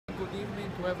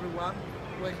morning to everyone.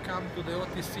 Welcome to the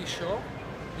OTC show.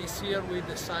 This year we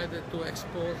decided to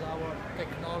expose our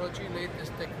technology,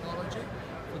 latest technology,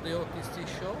 to the OTC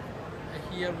show.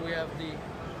 And here we have the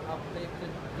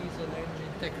updated diesel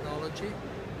engine technology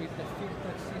with the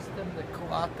FilterEx system, the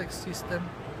ATEX system,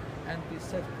 and the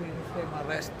self-cleaning flame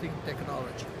arresting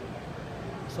technology.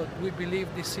 So we believe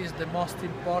this is the most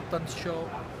important show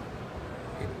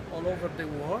all over the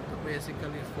world,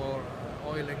 basically for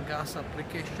oil and gas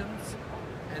applications,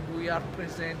 and we are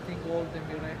presenting all the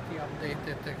Miretti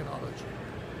updated technology.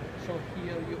 So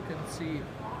here you can see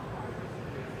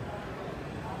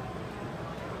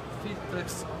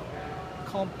FilterEx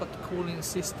compact cooling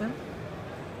system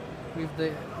with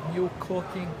the new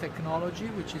coating technology,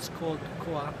 which is called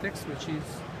ATEX, which is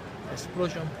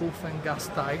explosion proof and gas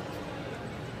tight.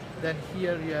 Then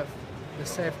here you have the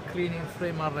self-cleaning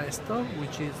flame arrestor,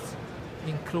 which is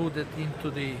included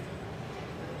into the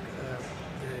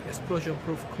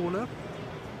explosion-proof cooler.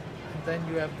 And then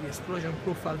you have the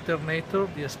explosion-proof alternator,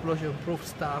 the explosion-proof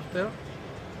starter,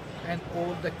 and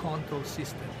all the control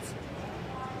systems.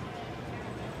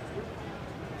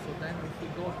 So then if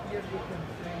you go here,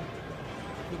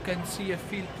 you can see a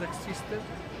FilterEx system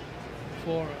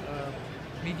for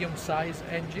medium-sized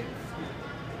engines.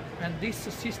 And this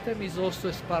system is also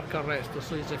a spark arrestor,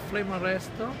 so it's a flame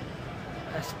arrestor,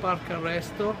 a spark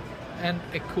arrestor, and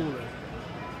a cooler.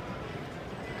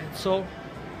 And so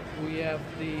we have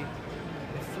the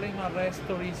flame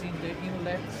arrestor is in the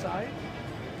inlet side,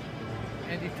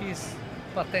 and it is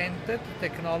patented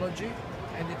technology,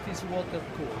 and it is water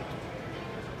cooled.